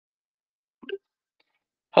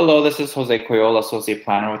Hello, this is Jose Coyola, Associate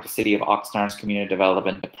Planner with the City of Oxnard's Community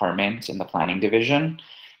Development Department in the Planning Division.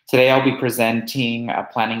 Today I'll be presenting a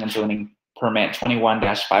Planning and Zoning Permit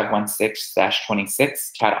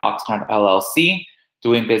 21-516-26 at Oxnard LLC,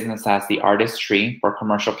 doing business as the Artistry for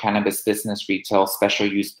Commercial Cannabis Business Retail Special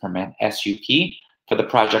Use Permit, SUP, for the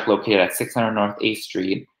project located at 600 North 8th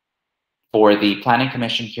Street for the Planning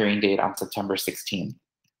Commission hearing date on September 16.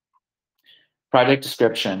 Project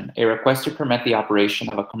description: a request to permit the operation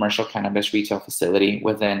of a commercial cannabis retail facility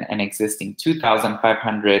within an existing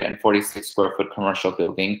 2,546 square foot commercial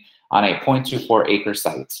building on a 0.24 acre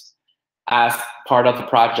site. As part of the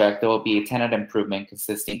project, there will be a tenant improvement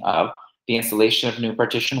consisting of the installation of new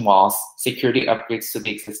partition walls, security upgrades to the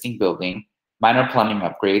existing building, minor plumbing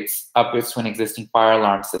upgrades, upgrades to an existing fire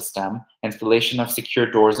alarm system, installation of secure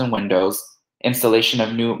doors and windows, installation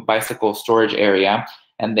of new bicycle storage area,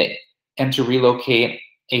 and to relocate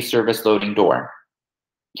a service loading door.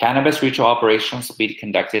 Cannabis retail operations will be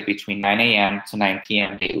conducted between 9 a.m. to 9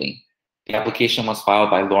 p.m. daily. The application was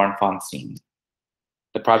filed by Lauren Fonstein.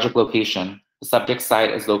 The project location: the subject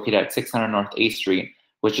site is located at 600 North 8th Street,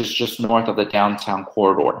 which is just north of the downtown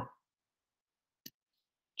corridor.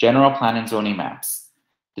 General plan and zoning maps.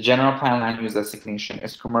 The general plan land use designation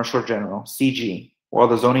is Commercial General, CG, while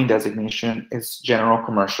the zoning designation is General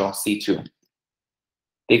Commercial, C2.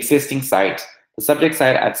 The existing site: the subject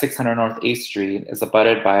site at 600 North 8th Street is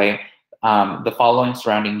abutted by the following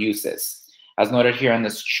surrounding uses. As noted here in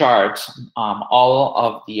this chart, all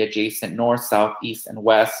of the adjacent north, south, east, and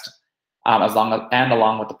west,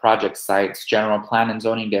 along with the project site's general plan and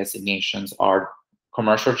zoning designations are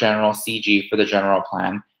Commercial General, CG, for the general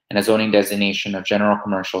plan, and a zoning designation of General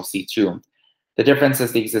Commercial, C2. The difference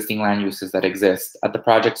is the existing land uses that exist. At the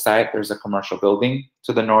project site, there's a commercial building.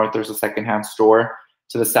 To the north, there's a secondhand store.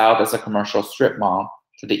 To the south is a commercial strip mall.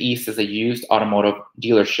 To the east is a used automotive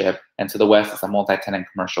dealership. And to the west is a multi-tenant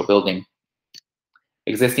commercial building.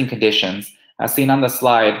 Existing conditions: as seen on the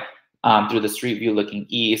slide, through the street view looking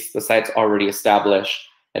east, the site's already established.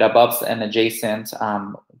 It abuts an adjacent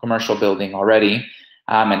commercial building already,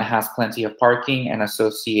 and has plenty of parking and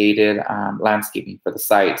associated landscaping for the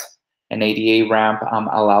site. An ADA ramp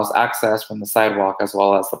allows access from the sidewalk as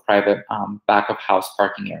well as the private back of house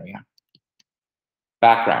parking area.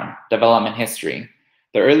 Background: development history.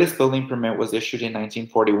 The earliest building permit was issued in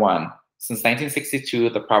 1941. Since 1962,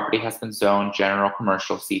 the property has been zoned General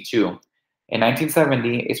Commercial, C2. In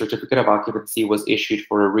 1970, a certificate of occupancy was issued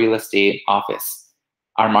for a real estate office.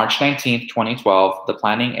 On March 19, 2012, the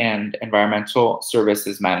Planning and Environmental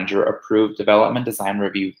Services Manager approved Development Design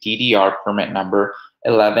Review DDR permit number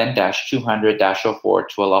 11-200-04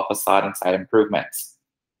 to allow facade and site improvements.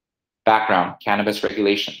 Background: cannabis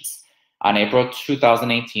regulations. On April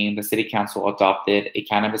 2018, the City Council adopted a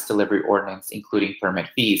cannabis delivery ordinance including permit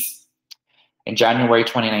fees. In January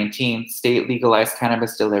 2019, state legalized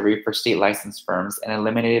cannabis delivery for state licensed firms and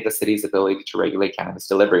eliminated the city's ability to regulate cannabis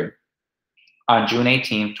delivery. On June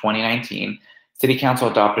 18, 2019, City Council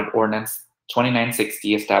adopted Ordinance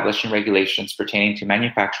 2960 establishing regulations pertaining to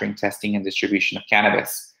manufacturing, testing, and distribution of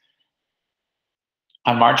cannabis.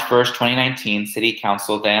 On March 1st, 2019, City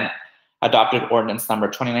Council then adopted Ordinance number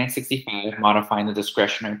 2965, modifying the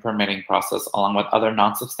discretionary permitting process along with other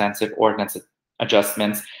non-substantive ordinance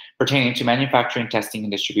adjustments pertaining to manufacturing, testing,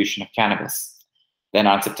 and distribution of cannabis. Then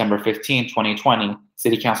on September 15, 2020,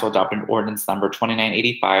 City Council adopted Ordinance number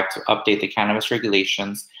 2985 to update the cannabis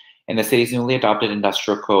regulations in the city's newly adopted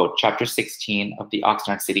Industrial Code, Chapter 16 of the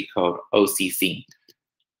Oxnard City Code, OCC.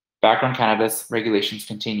 Background: cannabis regulations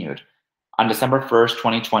continued. On December 1st,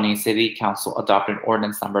 2020, City Council adopted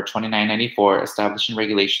Ordinance number 2994, establishing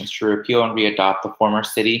regulations to repeal and readopt the former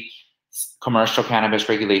city commercial cannabis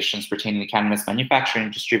regulations pertaining to cannabis manufacturing,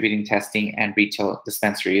 distributing, testing, and retail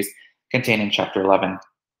dispensaries contained in Chapter 11.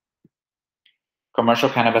 Commercial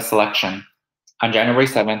cannabis selection. On January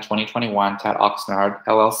 7, 2021, TAD Oxnard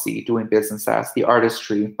LLC, doing business as the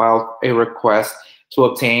Artistry, filed a request to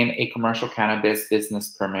obtain a commercial cannabis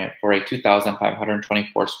business permit for a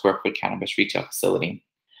 2,524 square foot cannabis retail facility.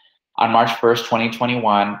 On March 1st,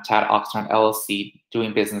 2021, TAD Oxnard LLC,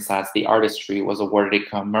 doing business as the Artistry, was awarded a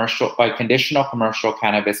conditional commercial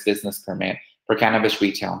cannabis business permit for cannabis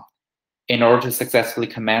retail. In order to successfully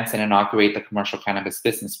commence and inaugurate the commercial cannabis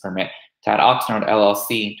business permit, TAD Oxnard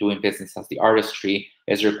LLC, doing business as the Artistry,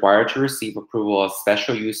 is required to receive approval of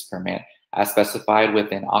special use permit as specified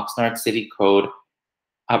within Oxnard City Code,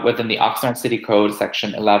 within the Oxnard City Code,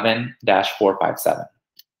 Section 11-457.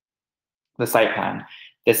 The site plan.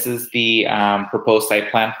 This is the proposed site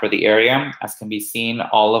plan for the area. As can be seen,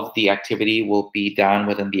 all of the activity will be done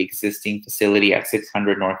within the existing facility at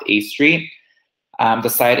 600 North 8th Street. The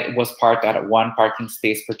site was parked at 1 parking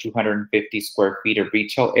space per 250 square feet of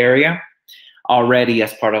retail area, already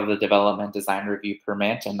as part of the development design review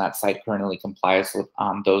permit, and that site currently complies with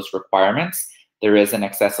those requirements. There is an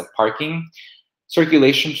excess of parking.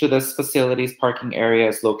 Circulation to this facility's parking area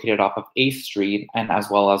is located off of 8th Street and as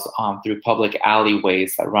well as through public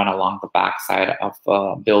alleyways that run along the backside of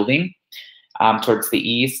the building. Towards the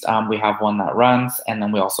east, we have one that runs, and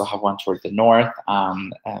then we also have one toward the north.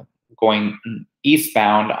 Going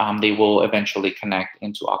eastbound, they will eventually connect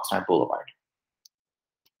into Oxnard Boulevard.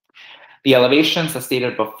 The elevations, as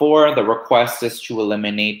stated before, the request is to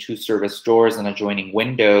eliminate 2 service doors and adjoining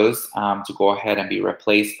windows to go ahead and be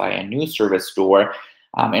replaced by a new service door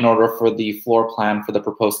in order for the floor plan for the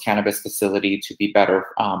proposed cannabis facility to be better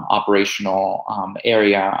operational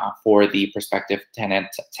area for the prospective tenant,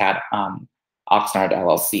 TAD Oxnard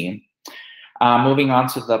LLC. Moving on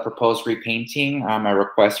to the proposed repainting, a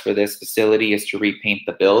request for this facility is to repaint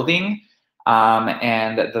the building.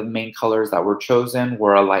 And the main colors that were chosen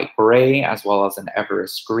were a light gray as well as an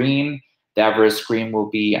Everest green. The Everest green will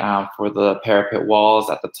be for the parapet walls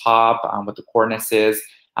at the top with the cornices,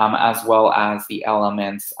 as well as the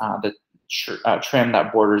elements, the trim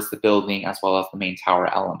that borders the building, as well as the main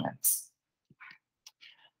tower elements.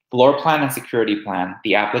 Floor plan and security plan.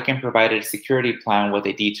 The applicant provided a security plan with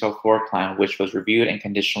a detailed floor plan, which was reviewed and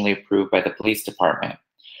conditionally approved by the police department.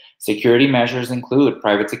 Security measures include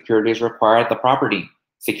private security is required at the property.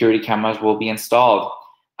 Security cameras will be installed.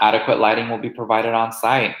 Adequate lighting will be provided on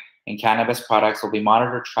site, and cannabis products will be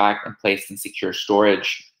monitored, tracked, and placed in secure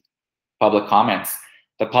storage. Public comments.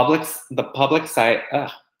 The project site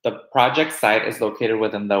is located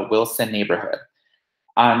within the Wilson neighborhood.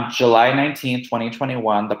 On July 19,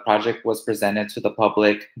 2021, the project was presented to the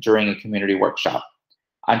public during a community workshop.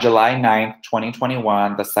 On July 9,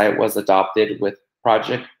 2021, the site was posted with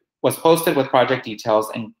project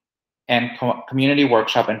details and community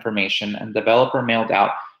workshop information, and developer mailed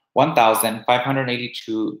out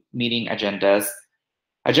 1,582 meeting agenda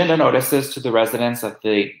notices to the residents of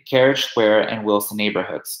the Carriage Square and Wilson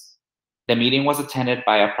neighborhoods. The meeting was attended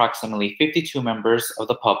by approximately 52 members of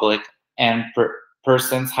the public, and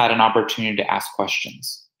persons had an opportunity to ask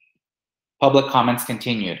questions. Public comments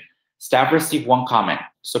continued. Staff received 1 comment,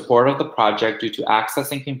 support of the project due to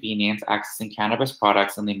access and convenience accessing cannabis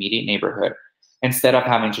products in the immediate neighborhood instead of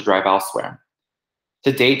having to drive elsewhere.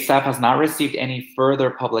 To date, staff has not received any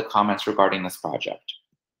further public comments regarding this project.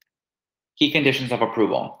 Key conditions of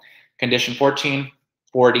approval. Condition 14,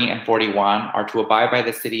 40, and 41 are to abide by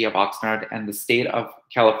the City of Oxnard and the State of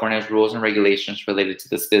California's rules and regulations related to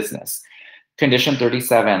this business. Condition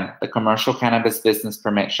 37, the commercial cannabis business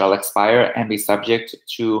permit shall expire and be subject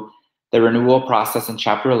to the renewal process in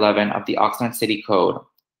Chapter 11 of the Oxnard City Code,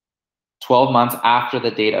 12 months after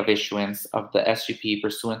the date of issuance of the SUP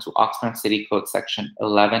pursuant to Oxnard City Code Section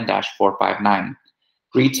 11-459.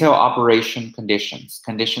 Retail operation conditions.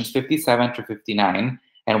 Conditions 57 through 59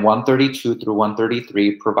 and 132 through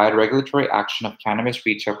 133 provide regulatory action of cannabis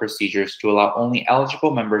retail procedures to allow only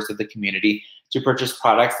eligible members of the community to purchase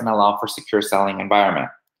products and allow for secure selling environment.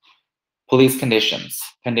 Police conditions.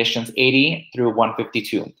 Conditions 80 through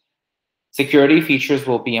 152. Security features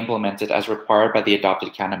will be implemented as required by the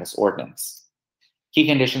adopted cannabis ordinance. Key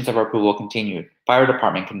conditions of approval continued. Fire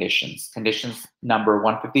department conditions. Conditions number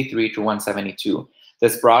 153 to 172.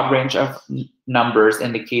 This broad range of numbers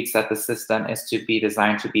indicates that the system is to be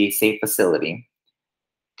designed to be a safe facility.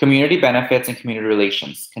 Community benefits and community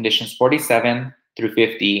relations. Conditions 47 through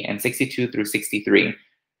 50 and 62 through 63.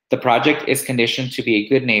 The project is conditioned to be a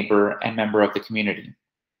good neighbor and member of the community.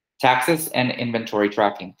 Taxes and inventory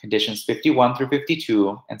tracking, conditions 51 through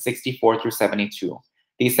 52 and 64 through 72.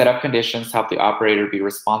 These setup conditions help the operator be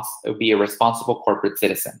a responsible corporate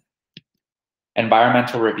citizen.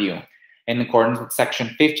 Environmental review. In accordance with Section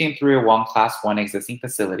 15301 Class 1 existing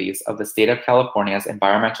facilities of the State of California's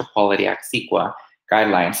Environmental Quality Act (CEQA)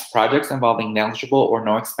 guidelines, projects involving negligible or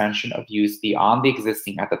no expansion of use beyond the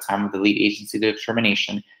existing at the time of the lead agency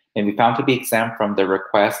determination may be found to be exempt from the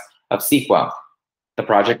request of CEQA. The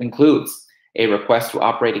project includes a request to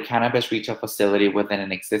operate a cannabis retail facility within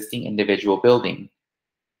an existing individual building,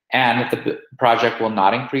 and the project will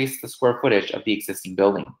not increase the square footage of the existing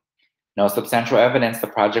building. No substantial evidence the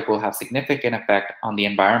project will have significant effect on the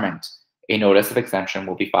environment. A notice of exemption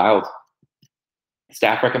will be filed.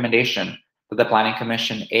 Staff recommendation that the Planning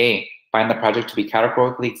Commission A, find the project to be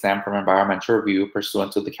categorically exempt from environmental review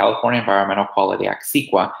pursuant to the California Environmental Quality Act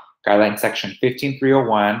 (CEQA) Guideline Section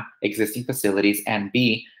 15301, existing facilities, and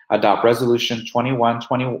B, adopt Resolution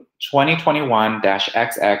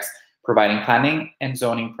 2021-XX, providing planning and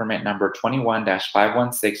zoning permit number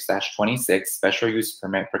 21-516-26, special use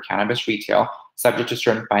permit for cannabis retail, subject to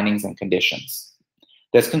certain findings and conditions.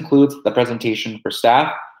 This concludes the presentation for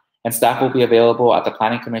staff, and staff will be available at the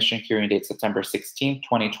Planning Commission hearing date September 16,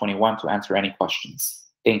 2021 to answer any questions.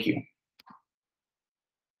 Thank you.